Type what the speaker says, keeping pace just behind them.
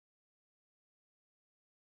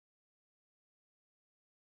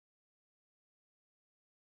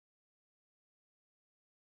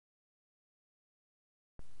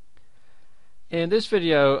In this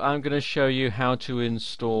video I'm going to show you how to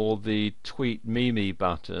install the TweetMeMe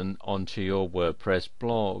button onto your WordPress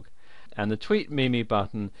blog. And the TweetMeMe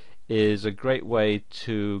button is a great way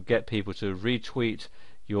to get people to retweet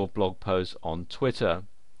your blog posts on Twitter.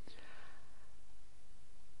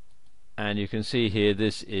 And you can see here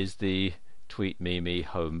this is the TweetMeMe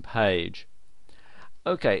home page.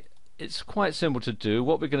 Okay, it's quite simple to do.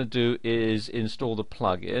 What we're going to do is install the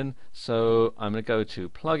plugin. So I'm going to go to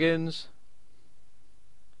Plugins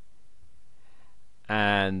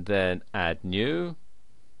and then Add New.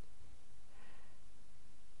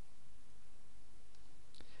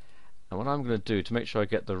 And what I'm going to do to make sure I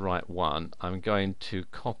get the right one, I'm going to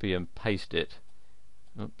copy and paste it.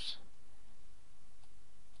 Oops.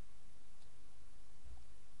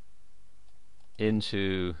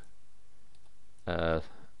 Into the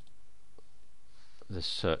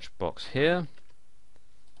search box here.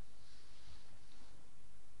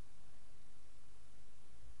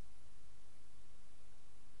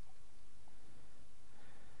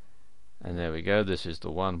 And there we go, this is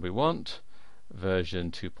the one we want,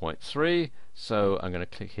 version 2.3. So I'm going to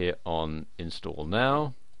click here on Install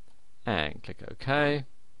Now and click OK.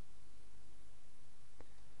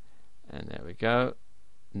 And there we go.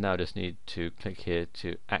 Now I just need to click here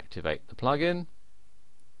to activate the plugin.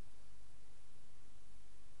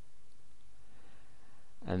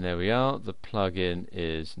 And there we are, the plugin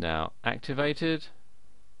is now activated.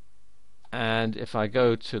 And if I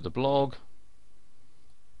go to the blog,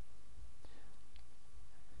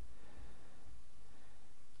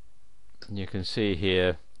 you can see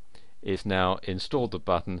here it's now installed the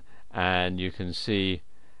button, and you can see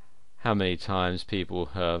how many times people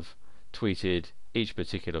have tweeted each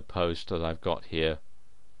particular post that I've got here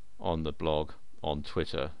on the blog on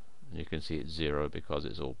Twitter. And you can see it's 0 because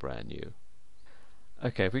it's all brand new.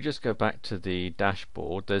 Okay, if we just go back to the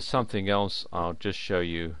dashboard, there's something else I'll just show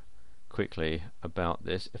you quickly about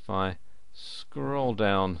this. If I scroll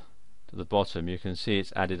down to the bottom, you can see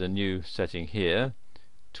it's added a new setting here,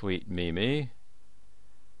 TweetMeMe.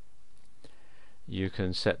 You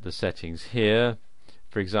can set the settings here.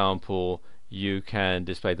 For example, you can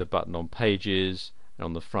display the button on pages and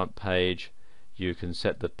on the front page. You can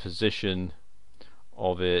set the position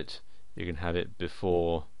of it. You can have it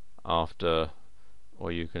before, after,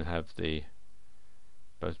 or you can have the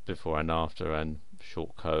both before and after and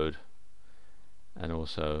short code, and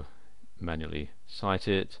also manually cite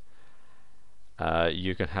it.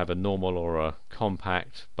 You can have a normal or a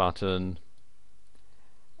compact button,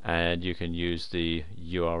 and you can use the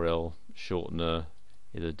URL shortener,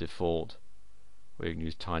 either default, or you can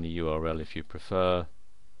use tiny URL if you prefer.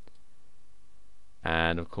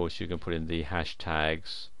 And of course you can put in the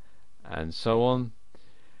hashtags and so on.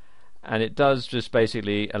 And it does just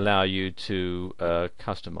basically allow you to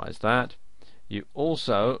customize that. You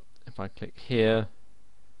also, if I click here,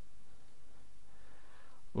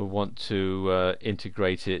 will want to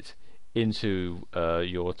integrate it into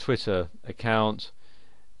your Twitter account.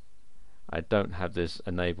 I don't have this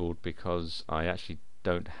enabled because I actually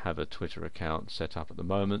don't have a Twitter account set up at the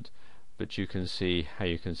moment, but you can see how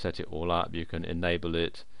you can set it all up. You can enable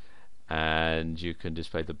it, and you can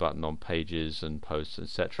display the button on pages and posts,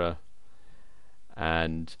 etc.,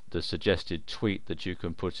 and the suggested tweet that you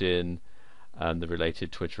can put in, and the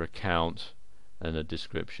related Twitter account and a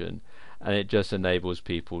description. And it just enables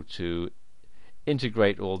people to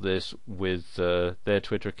integrate all this with their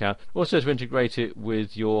Twitter account, also to integrate it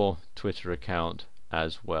with your Twitter account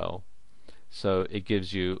as well. So it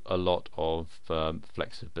gives you a lot of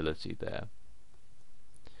flexibility there.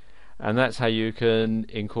 And that's how you can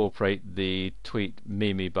incorporate the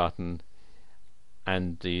TweetMeMe button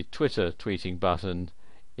and the Twitter tweeting button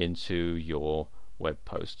into your web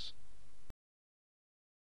posts.